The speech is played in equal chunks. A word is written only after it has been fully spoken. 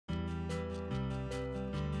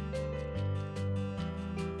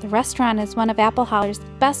The restaurant is one of Apple Holler's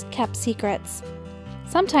best-kept secrets.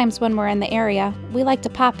 Sometimes when we're in the area, we like to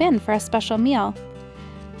pop in for a special meal.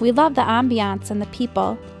 We love the ambiance and the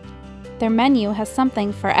people. Their menu has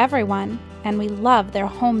something for everyone, and we love their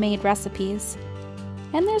homemade recipes.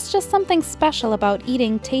 And there's just something special about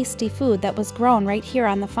eating tasty food that was grown right here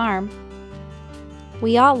on the farm.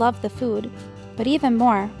 We all love the food, but even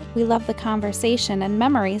more, we love the conversation and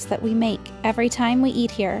memories that we make every time we eat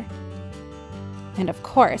here. And of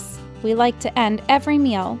course, we like to end every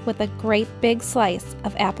meal with a great big slice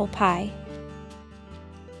of apple pie.